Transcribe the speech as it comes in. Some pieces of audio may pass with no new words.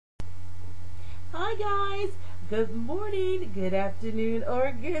Hi guys, good morning, good afternoon,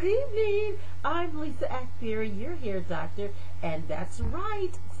 or good evening. I'm Lisa Ackberry, your hair doctor, and that's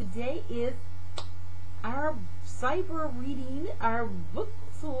right, today is our cyber reading, our book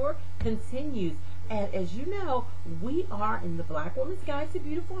tour continues. And as you know, we are in the Black Woman's Guide to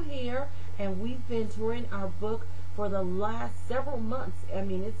Beautiful Hair, and we've been touring our book for the last several months. I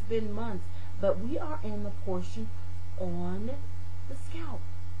mean, it's been months, but we are in the portion on the scalp.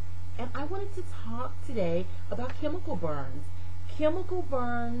 And I wanted to talk today about chemical burns. Chemical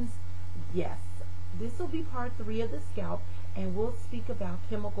burns, yes, this will be part 3 of the scalp, and we'll speak about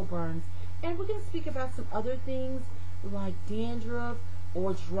chemical burns. And we're going to speak about some other things like dandruff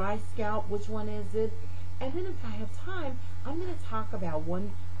or dry scalp, which one is it? And then if I have time, I'm going to talk about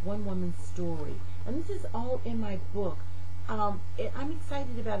one woman's story. And this is all in my book. I'm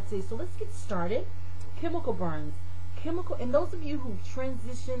excited about it today. So let's get started. Chemical burns. And those of you who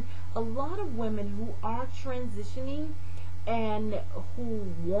transition, a lot of women who are transitioning and who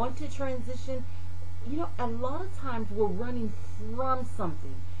want to transition, you know, a lot of times we're running from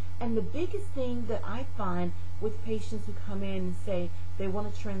something. And the biggest thing that I find with patients who come in and say they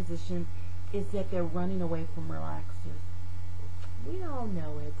want to transition is that they're running away from relaxers. We all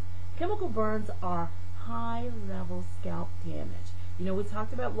know it. Chemical burns are high-level scalp damage. You know, we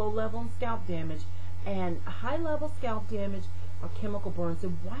talked about low-level scalp damage. And high-level scalp damage are chemical burns.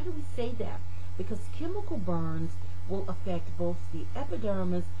 And why do we say that? Because chemical burns will affect both the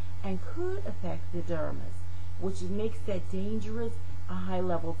epidermis and could affect the dermis, which makes that dangerous, a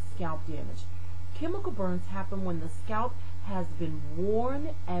high-level scalp damage. Chemical burns happen when the scalp has been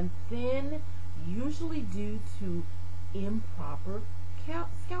worn and thin, usually due to improper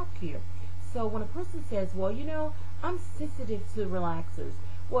scalp care. So when a person says, well, you know, I'm sensitive to relaxers.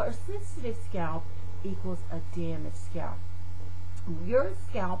 Well, a sensitive scalp equals a damaged scalp. Your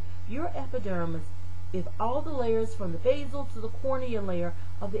scalp, your epidermis, if all the layers from the basal to the cornea layer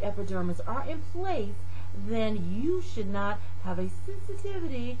of the epidermis are in place, then you should not have a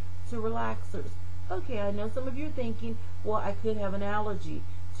sensitivity to relaxers. Okay, I know some of you are thinking, well, I could have an allergy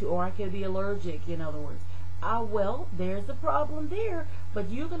to, or I could be allergic, in other words. Well, there's a problem there,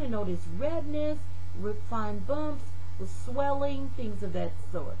 but you're going to notice redness, refined bumps, with swelling, things of that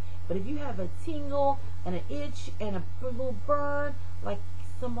sort. But if you have a tingle and an itch and a little burn, like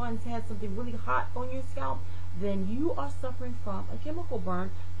someone's had something really hot on your scalp, then you are suffering from a chemical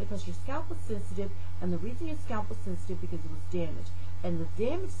burn because your scalp was sensitive, and the reason your scalp was sensitive because it was damaged. And the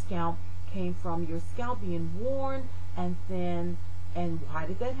damaged scalp came from your scalp being worn and thin. And why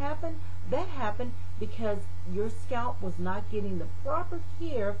did that happen? That happened because your scalp was not getting the proper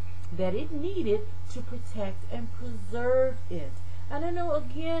care that it needed to protect and preserve it. And I know,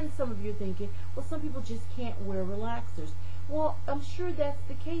 again, some of you are thinking, well, some people just can't wear relaxers. Well, I'm sure that's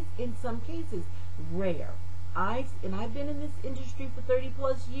the case in some cases. Rare. I've been in this industry for 30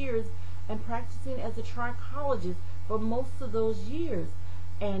 plus years and practicing as a trichologist for most of those years.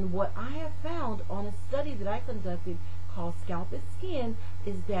 And what I have found on a study that I conducted called Scalp is Skin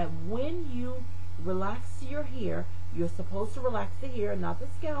is that when you relax your hair, you're supposed to relax the hair, not the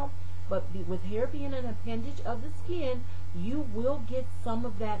scalp, but with hair being an appendage of the skin, you will get some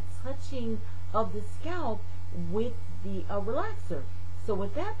of that touching of the scalp with the relaxer. So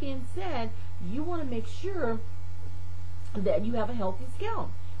with that being said, you want to make sure that you have a healthy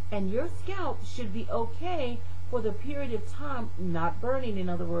scalp. And your scalp should be okay for the period of time, not burning in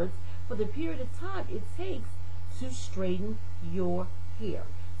other words, for the period of time it takes to straighten your hair.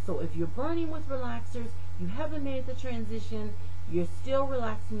 So if you're burning with relaxers, you haven't made the transition, you're still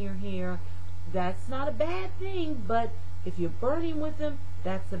relaxing your hair, that's not a bad thing, but if you're burning with them,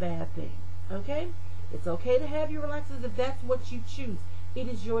 that's a bad thing, okay? It's okay to have your relaxers if that's what you choose. It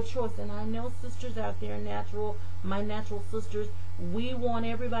is your choice, and I know sisters out there natural, my natural sisters, we want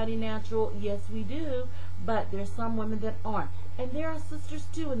everybody natural, yes we do, but there's some women that aren't. And there are sisters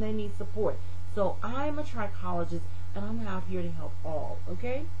too, and they need support. So I'm a trichologist, and I'm out here to help all,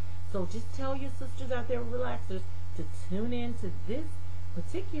 okay? So just tell your sisters out there with relaxers to tune in to this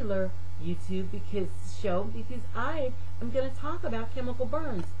particular YouTube show because I am going to talk about chemical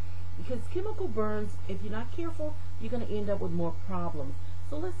burns. Because chemical burns, if you're not careful, you're going to end up with more problems.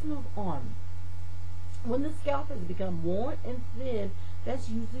 So let's move on. When the scalp has become worn and thin, that's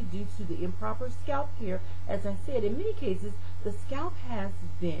usually due to the improper scalp care. As I said, in many cases, the scalp has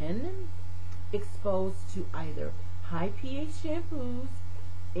been exposed to either high pH shampoos,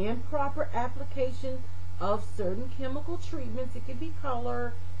 improper application of certain chemical treatments. It could be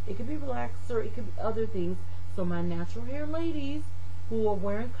color, it could be relaxer, it could be other things. So my natural hair ladies who are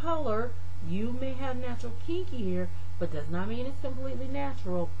wearing color, you may have natural kinky hair, but does not mean it's completely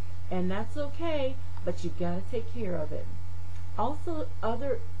natural. And that's okay, but you've got to take care of it. Also,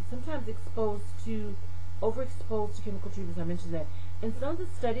 sometimes overexposed to chemical treatments, I mentioned that. In some of the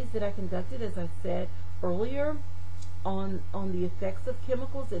studies that I conducted, as I said earlier, on the effects of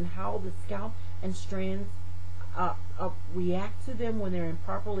chemicals and how the scalp and strands react to them when they're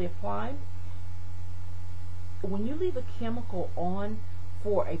improperly applied. When you leave a chemical on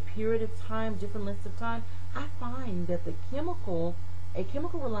for a period of time, different lengths of time, I find that a chemical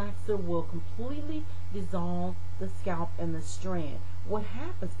relaxer will completely dissolve the scalp and the strand. What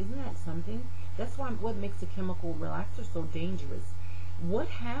happens, isn't that something? That's what makes a chemical relaxer so dangerous. What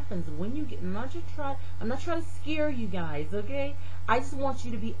happens when you get, I'm not trying to scare you guys, okay? I just want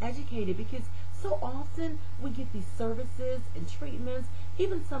you to be educated, because so often we get these services and treatments,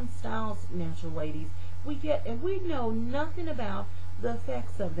 even some styles, natural ladies, we get, and we know nothing about the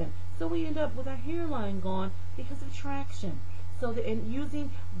effects of them. So we end up with our hairline gone because of traction. And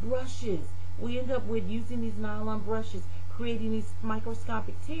using brushes, we end up with using these nylon brushes, creating these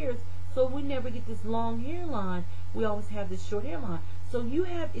microscopic tears, so we never get this long hairline. We always have this short hairline. So you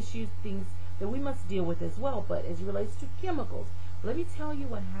have issues, things that we must deal with as well. But as it relates to chemicals, let me tell you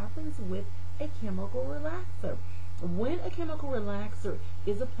what happens with a chemical relaxer. When a chemical relaxer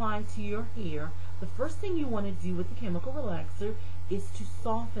is applied to your hair, the first thing you want to do with the chemical relaxer is to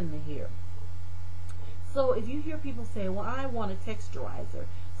soften the hair. So if you hear people say, well, I want a texturizer,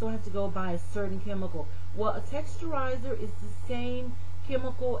 so I have to go buy a certain chemical. Well, a texturizer is the same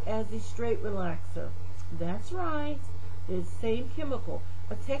chemical as a straight relaxer. That's right. It's the same chemical.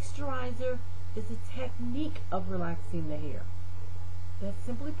 A texturizer is a technique of relaxing the hair. That's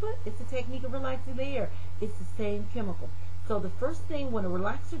simply put, it's a technique of relaxing the hair. It's the same chemical. So the first thing, when a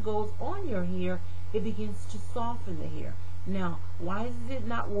relaxer goes on your hair, it begins to soften the hair. Now, why does it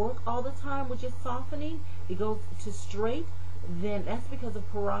not work all the time with just softening? It goes to straight, then that's because of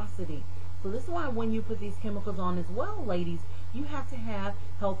porosity. So this is why when you put these chemicals on as well, ladies, you have to have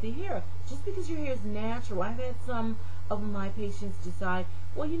healthy hair. Just because your hair is natural, I've had some of my patients decide,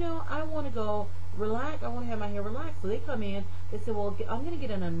 well, you know, I want to go relax, I want to have my hair relaxed. So they come in, they say, well, I'm going to get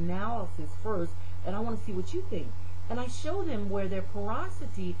an analysis first, and I want to see what you think. And I show them where their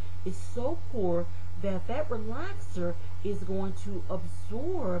porosity is so poor that relaxer is going to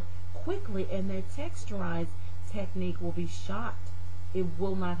absorb quickly, and their texturized technique will be shot. It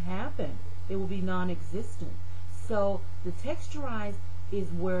will not happen. It will be non-existent. So the texturized is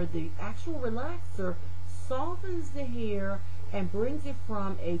where the actual relaxer softens the hair and brings it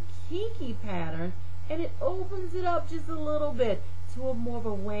from a kinky pattern, and it opens it up just a little bit to a more of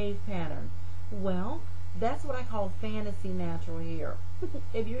a wave pattern. Well, that's what I call fantasy natural hair.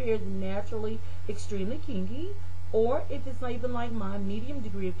 If your hair is naturally extremely kinky, or if it's not even like my medium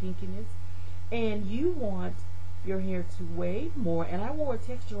degree of kinkiness, and you want your hair to wave more, and I wore a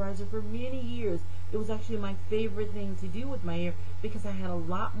texturizer for many years. It was actually my favorite thing to do with my hair because I had a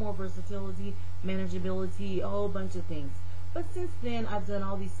lot more versatility, manageability, a whole bunch of things. But since then, I've done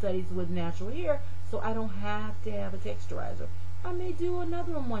all these studies with natural hair, so I don't have to have a texturizer. I may do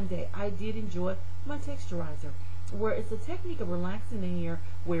another one day. I did enjoy my texturizer, where it's a technique of relaxing the hair,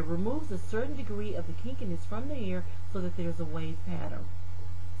 where it removes a certain degree of the kinkiness from the hair so that there's a wave pattern.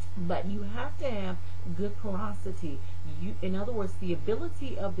 But you have to have good porosity. In other words, the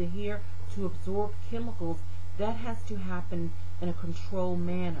ability of the hair to absorb chemicals, that has to happen in a controlled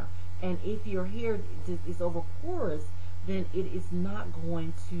manner. And if your hair is over porous, then it is not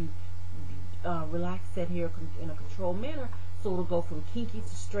going to relax that hair in a controlled manner. So it'll go from kinky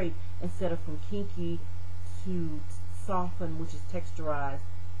to straight instead of from kinky to soften, which is texturized,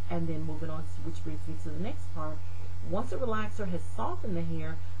 and then moving on, which brings me to the next part. Once a relaxer has softened the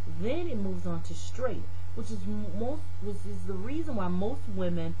hair, then it moves on to straight, which is the reason why most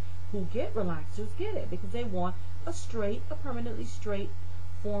women who get relaxers get it, because they want a permanently straight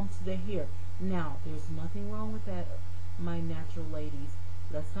form to their hair. Now, there's nothing wrong with that, my natural ladies.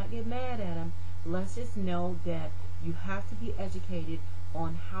 Let's not get mad at them. Let's just know that you have to be educated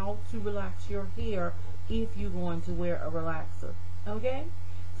on how to relax your hair if you're going to wear a relaxer. Okay?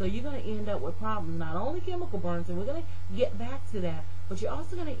 So you're going to end up with problems, not only chemical burns, and we're going to get back to that, but you're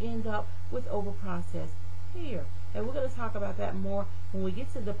also going to end up with overprocessed hair. And we're going to talk about that more when we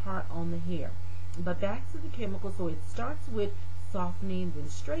get to the part on the hair. But back to the chemical. So it starts with softening, then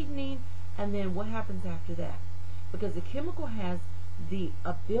straightening, and then what happens after that? Because the chemical has the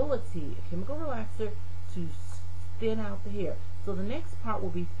ability, a chemical relaxer, to thin out the hair. So the next part will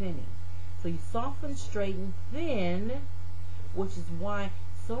be thinning. So you soften, straighten, thin, which is why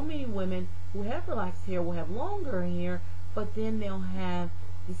so many women who have relaxed hair will have longer hair, but then they'll have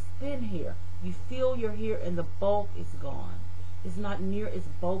this thin hair. You feel your hair and the bulk is gone. It's not near as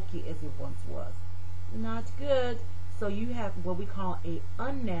bulky as it once was. Not good. So you have what we call a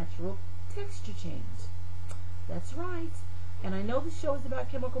unnatural texture change. That's right. And I know the show is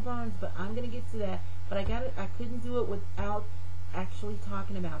about chemical burns, but I'm going to get to that. But I couldn't do it without actually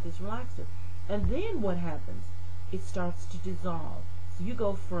talking about this relaxer. And then what happens? It starts to dissolve. So you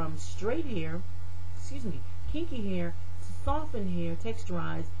go from straight hair, kinky hair, to softened hair,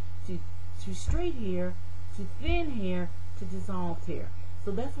 texturized, to straight hair, to thin hair, to dissolved hair.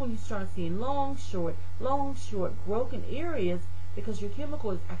 So that's when you start seeing long, short, broken areas, because your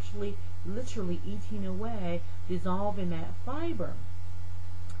chemical is actually literally eating away, dissolving that fiber.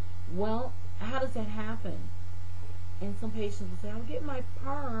 Well, how does that happen? And some patients will say, I'll get my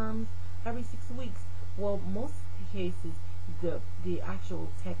perms every 6 weeks. Well, most cases, the actual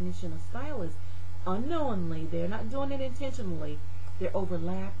technician or stylist, unknowingly, they're not doing it intentionally, they're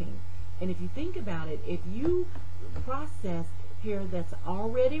overlapping. And if you think about it, if you process hair that's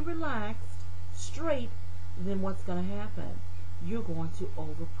already relaxed, straight, then what's going to happen? You're going to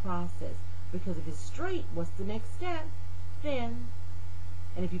over-process. Because if it's straight, what's the next step? Thin.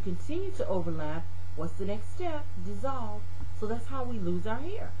 And if you continue to overlap, what's the next step? Dissolve. So that's how we lose our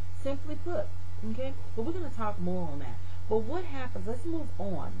hair, simply put. Okay? But we're going to talk more on that. But what happens? Let's move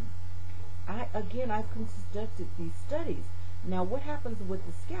on. I've conducted these studies. Now, what happens with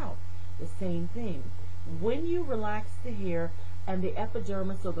the scalp? The same thing. When you relax the hair and the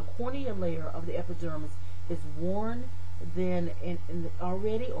epidermis, or the cornea layer of the epidermis, is worn, then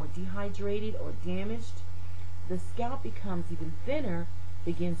already, or dehydrated, or damaged, the scalp becomes even thinner,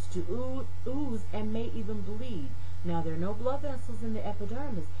 begins to ooze, and may even bleed. Now, there are no blood vessels in the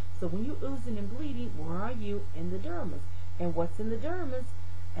epidermis, so when you're oozing and bleeding, where are you? In the dermis. And what's in the dermis?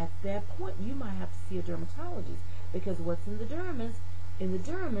 At that point, you might have to see a dermatologist, because what's in the dermis? In the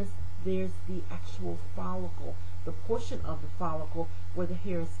dermis, there's the actual follicle, the portion of the follicle where the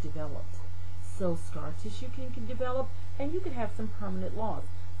hair is developed. So scar tissue can develop, and you can have some permanent loss.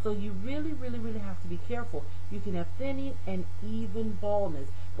 So you really, really, really have to be careful. You can have thinning and even baldness.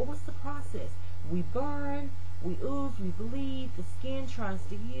 But what's the process? We burn, we ooze, we bleed, the skin tries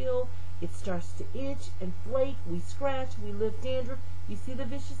to heal, it starts to itch and flake, we scratch, we lift dandruff. You see the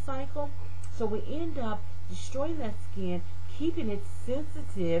vicious cycle? So we end up destroying that skin, keeping it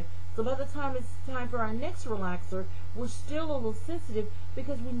sensitive. So by the time it's time for our next relaxer, we're still a little sensitive,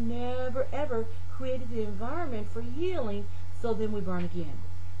 because we never ever created the environment for healing. So then we burn again.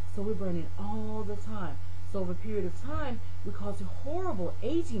 So we're burning all the time. So over a period of time, we cause a horrible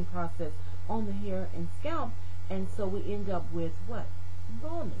aging process on the hair and scalp. And so we end up with what?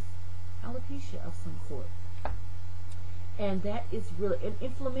 Baldness, alopecia of some sort. And that is really an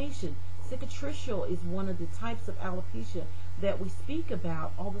inflammation. Cicatricial is one of the types of alopecia that we speak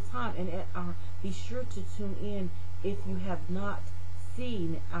about all the time. And be sure to tune in if you have not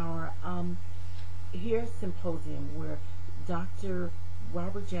seen our hair symposium, where Dr.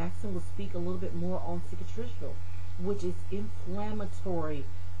 Robert Jackson will speak a little bit more on cicatricial, which is inflammatory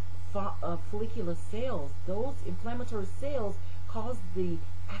follicular cells. Those inflammatory cells cause the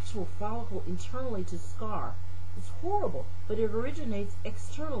actual follicle internally to scar. It's horrible, but it originates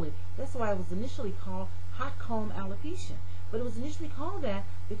externally. That's why it was initially called hot comb alopecia. But it was initially called that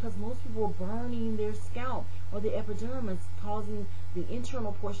because most people were burning their scalp or the epidermis, causing the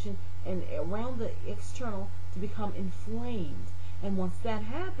internal portion and around the external to become inflamed. And once that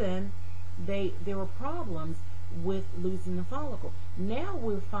happened, there were problems with losing the follicle. Now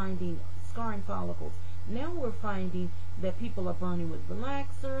we're finding scarring follicles. Now we're finding that people are burning with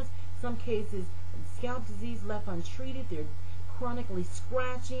relaxers. Some cases, scalp disease left untreated. They're chronically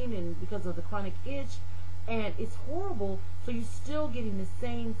scratching, and because of the chronic itch, and it's horrible. So you're still getting the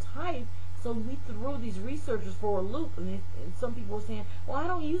same type. So we threw these researchers for a loop, and some people were saying, well, I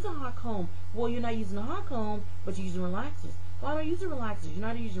don't use a hot comb. Well, you're not using a hot comb, but you're using relaxers. Well, I don't use the relaxers. You're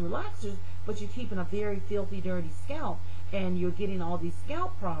not using relaxers, but you're keeping a very filthy, dirty scalp, and you're getting all these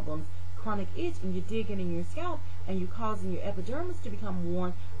scalp problems, chronic itch, and you're digging in your scalp, and you're causing your epidermis to become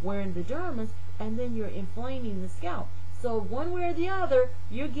worn, wearing the dermis, and then you're inflaming the scalp. So one way or the other,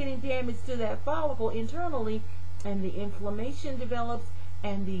 you're getting damage to that follicle internally, and the inflammation develops,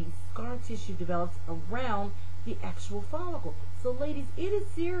 and the scar tissue develops around the actual follicle. So ladies, it is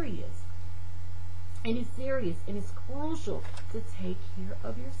serious. And it's serious, and it's crucial to take care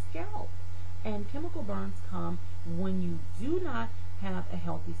of your scalp. And chemical burns come when you do not have a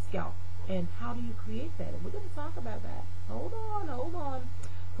healthy scalp. And how do you create that? And we're going to talk about that. Hold on.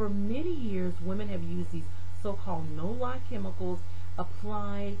 For many years, women have used these so-called no-lye chemicals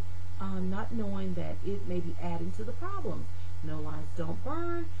applied, not knowing that it may be adding to the problems. No-lyes don't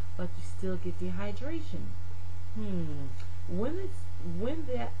burn, but you still get dehydration. When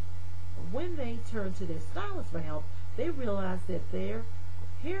they turn to their stylist for help, they realize that their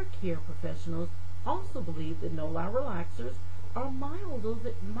hair care professionals also believe that no-lie relaxers are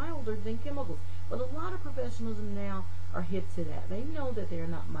milder than chemicals. But a lot of professionals now are hip to that. They know that they're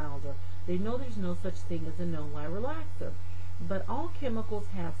not milder. They know there's no such thing as a no-lie relaxer. But all chemicals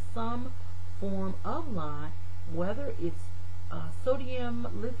have some form of lye, whether it's sodium,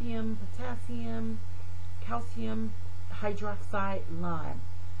 lithium, potassium, calcium, hydroxide, lime.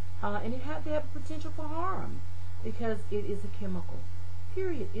 And they have potential for harm because it is a chemical.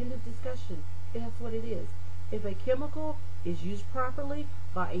 Period. End of discussion. That's what it is. If a chemical is used properly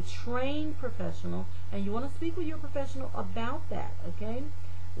by a trained professional, and you want to speak with your professional about that, okay?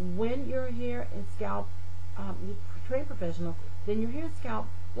 When your hair and scalp, trained professional, then your hair and scalp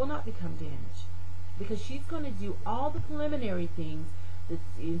will not become damaged because she's going to do all the preliminary things, the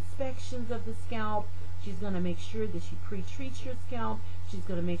inspections of the scalp. She's going to make sure that she pre-treats your scalp. She's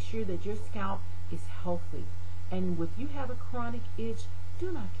going to make sure that your scalp is healthy. And if you have a chronic itch,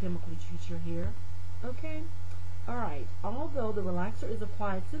 do not chemically treat your hair, okay? All right, although the relaxer is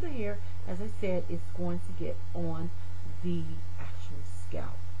applied to the hair, as I said, it's going to get on the actual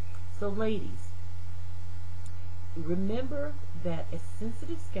scalp. So ladies, remember that a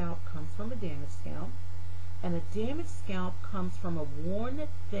sensitive scalp comes from a damaged scalp, and a damaged scalp comes from a worn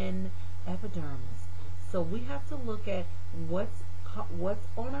thin epidermis. So we have to look at what's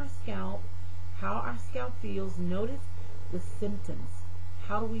on our scalp, how our scalp feels. Notice the symptoms.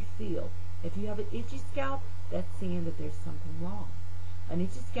 How do we feel? If you have an itchy scalp, that's saying that there's something wrong. An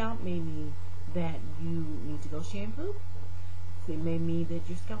itchy scalp may mean that you need to go shampoo. It may mean that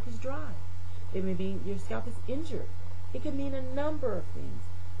your scalp is dry. It may mean your scalp is injured. It can mean a number of things.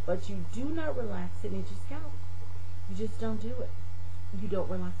 But you do not relax an itchy scalp. You just don't do it. You don't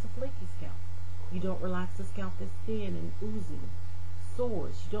relax a flaky scalp. You don't relax a scalp that's thin and oozing,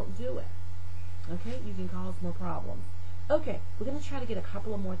 sores. You don't do it. Okay? You can cause more problems. Okay, we're going to try to get a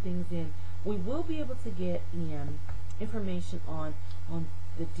couple of more things in. We will be able to get in information on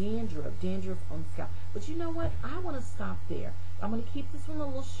the dandruff on the scalp. But you know what? I want to stop there. I'm going to keep this one a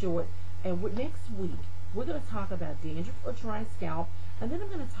little short. And next week, we're going to talk about dandruff or dry scalp. And then I'm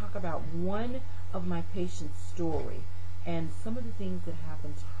going to talk about one of my patient's story and some of the things that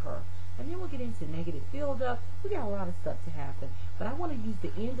happened to her. And then we'll get into negative buildup. We got a lot of stuff to happen. But I want to use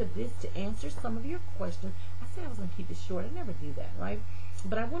the end of this to answer some of your questions. I said I was going to keep it short. I never do that, right?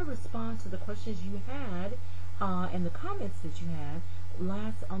 But I want to respond to the questions you had and the comments that you had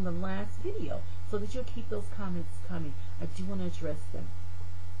on the last video so that you'll keep those comments coming. I do want to address them.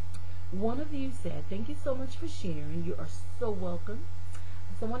 One of you said, thank you so much for sharing. You are so welcome.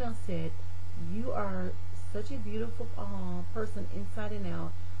 Someone else said, you are such a beautiful person inside and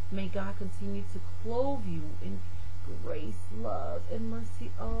out. May God continue to clothe you in grace, love, and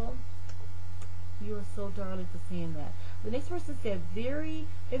mercy. Oh, you are so darling for saying that. The next person said, very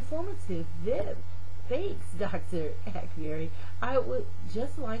informative. Thanks, Dr. Ackberry. I would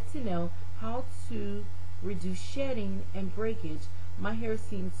just like to know how to reduce shedding and breakage. My hair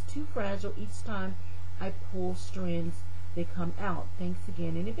seems too fragile each time I pull strands. They come out. Thanks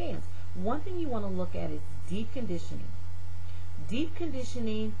again in advance. One thing you want to look at is deep conditioning. Deep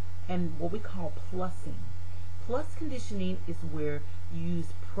conditioning and what we call plussing. Plus conditioning is where you use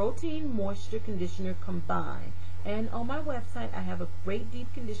protein moisture conditioner combined. And on my website, I have a great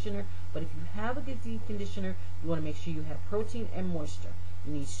deep conditioner. But if you have a good deep conditioner, you want to make sure you have protein and moisture.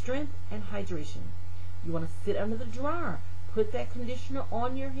 You need strength and hydration. You want to sit under the dryer. Put that conditioner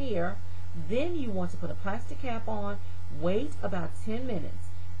on your hair. Then you want to put a plastic cap on. Wait about 10 minutes.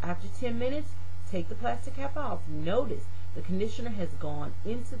 After 10 minutes, take the plastic cap off. Notice the conditioner has gone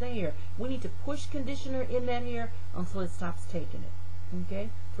into the hair. We need to push conditioner in that hair until it stops taking it. Okay?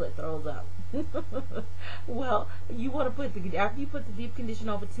 Until it throws up. Well, you want to put after you put the deep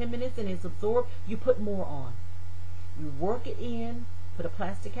conditioner on for 10 minutes and it's absorbed, you put more on. You work it in, put a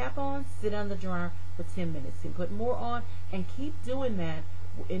plastic cap on, sit on the dryer for 10 minutes and put more on, and keep doing that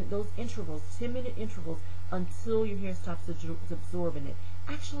in those intervals, 10-minute intervals, until your hair stops absorbing it.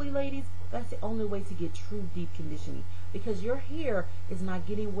 Actually, ladies, that's the only way to get true deep conditioning, because your hair is not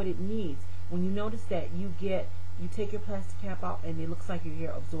getting what it needs. When you notice that you take your plastic cap out and it looks like your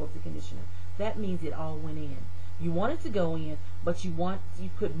hair absorbs the conditioner, that means it all went in. You want it to go in, but you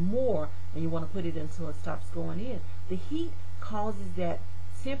put more, and you want to put it until it stops going in. The heat causes that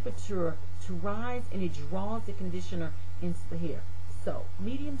temperature to rise, and it draws the conditioner into the hair. So,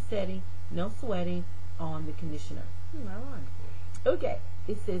 medium setting, no sweating on the conditioner. All right. Okay,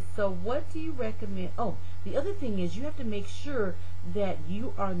 it says, so what do you recommend? Oh, the other thing is you have to make sure that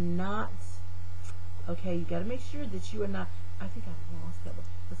you are not Okay, you got to make sure that you are not, I think I lost that one.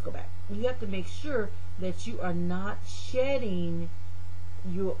 Let's go back. You have to make sure that you are not shedding,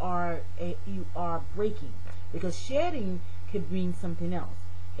 you are breaking, because shedding could mean something else.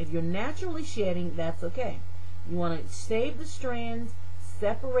 If you're naturally shedding, that's okay. You want to save the strands,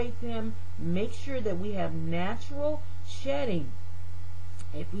 separate them, make sure that we have natural shedding.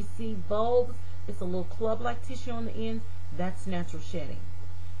 If we see bulbs, it's a little club-like tissue on the end, that's natural shedding.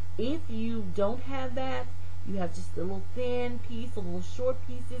 If you don't have that, you have just a little thin piece, a little short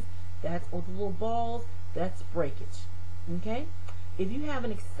pieces, that's, or the little balls, that's breakage. Okay? If you have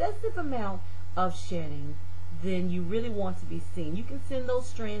an excessive amount of shedding, then you really want to be seen. You can send those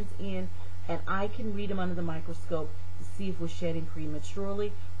strands in, and I can read them under the microscope to see if we're shedding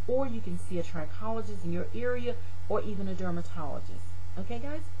prematurely, or you can see a trichologist in your area, or even a dermatologist. Okay,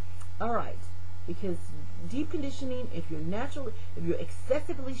 guys? All right. Because deep conditioning, if you're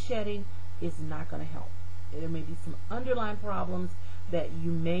excessively shedding, is not going to help. There may be some underlying problems that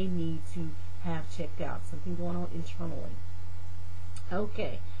you may need to have checked out. Something going on internally.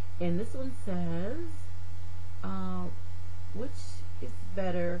 Okay, and this one says, which is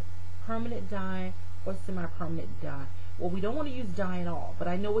better, permanent dye or semi-permanent dye? Well, we don't want to use dye at all, but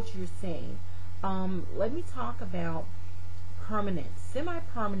I know what you're saying. Let me talk about permanent.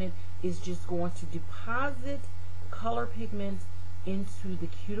 Semi-permanent is just going to deposit color pigments into the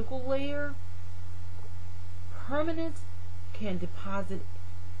cuticle layer. Permanent can deposit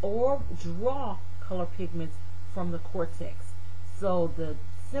or draw color pigments from the cortex. So the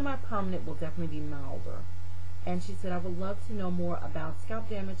semi-permanent will definitely be milder. And she said, I would love to know more about scalp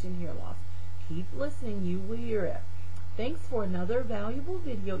damage and hair loss. Keep listening, you will hear it. Thanks for another valuable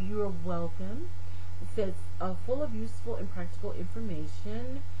video. You are welcome. It says, full of useful and practical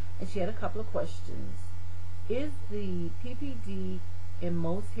information. And she had a couple of questions. Is the PPD in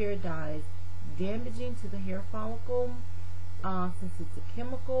most hair dyes damaging to the hair follicle? Since it's a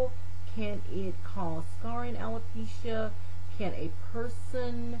chemical, can it cause scarring, alopecia? Can a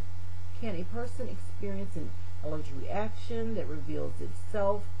person experience an allergic reaction that reveals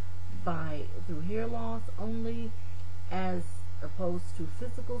itself through hair loss only, as opposed to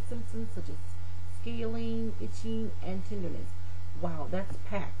physical symptoms such as scaling, itching, and tenderness? Wow, that's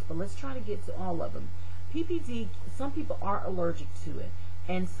packed, but let's try to get to all of them. PPD, some people are allergic to it,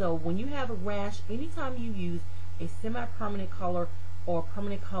 and so when you have a rash, anytime you use a semi-permanent color or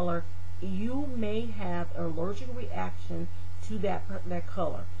permanent color, you may have an allergic reaction to that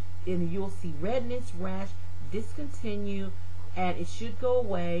color, and you'll see redness, rash, discontinue, and it should go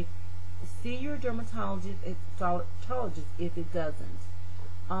away. See your dermatologist if it doesn't.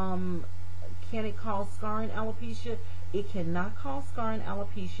 Can it cause scarring, alopecia? It cannot cause scarring,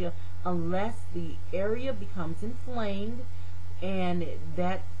 alopecia unless the area becomes inflamed and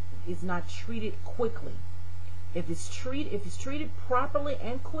that is not treated quickly. If it's treated properly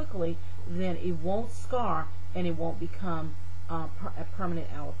and quickly, then it won't scar and it won't become a permanent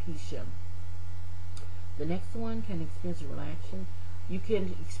alopecia. The next one, can experience a reaction. You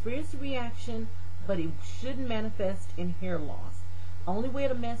can experience a reaction, but it shouldn't manifest in hair loss. Only way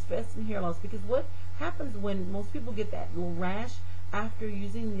to manifest in hair loss, because what happens when most people get that little rash after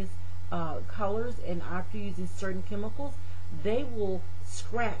using these colors and after using certain chemicals, they will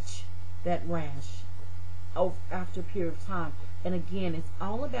scratch that rash after a period of time. And again, it's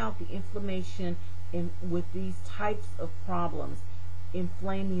all about the inflammation with these types of problems,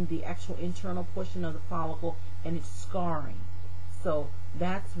 inflaming the actual internal portion of the follicle, and it's scarring. So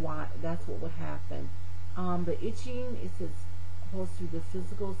that's what would happen. The itching, it says, opposed to the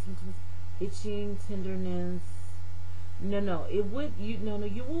physical symptoms, itching, tenderness.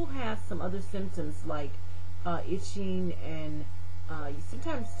 You will have some other symptoms like itching and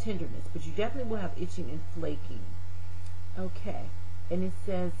sometimes tenderness, but you definitely will have itching and flaking. Okay, and it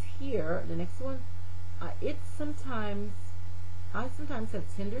says here, the next one, I sometimes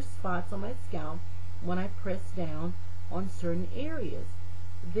have tender spots on my scalp when I press down on certain areas.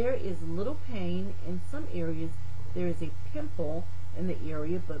 There is little pain in some areas. There is a pimple in the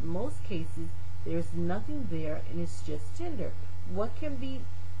area, but most cases there's nothing there and it's just tender. What can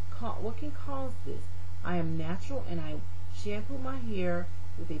cause this? I am natural and I shampoo my hair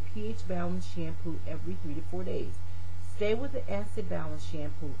with a pH balanced shampoo every 3 to 4 days. Stay with the acid balance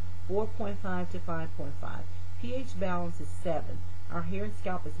shampoo, 4.5 to 5.5. pH balance is 7. Our hair and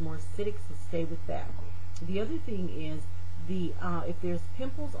scalp is more acidic, so stay with that. The other thing is if there's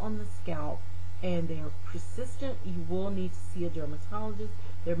pimples on the scalp and they are persistent, you will need to see a dermatologist.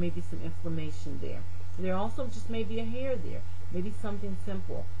 There may be some inflammation there. There also just may be a hair there, maybe something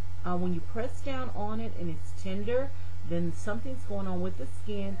simple. When you press down on it and it's tender, then something's going on with the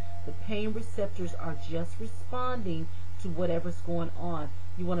skin The pain receptors are just responding to whatever's going on.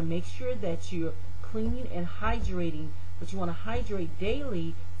 You want to make sure that you're cleaning and hydrating, but you want to hydrate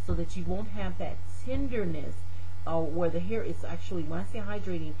daily so that you won't have that tenderness where the hair is actually, when I say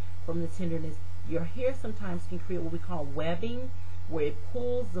hydrating from the tenderness, your hair sometimes can create what we call webbing, where it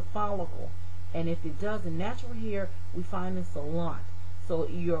pulls the follicle. And if it does in natural hair, we find this a lot. So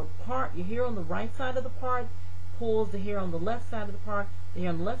your hair on the right side of the part pulls the hair on the left side of the part. The hair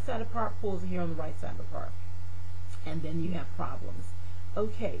on the left side of the part pulls the hair on the right side of the part. And then you have problems.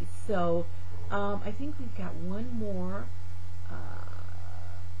 Okay, so I think we've got one more.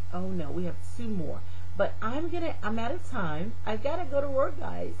 Oh no, we have two more. But I'm out of time. I've got to go to work,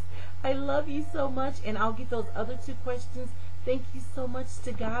 guys. I love you so much, and I'll get those other two questions. Thank you so much.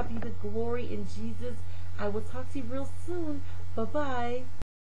 To God be the glory in Jesus. I will talk to you real soon. Bye-bye.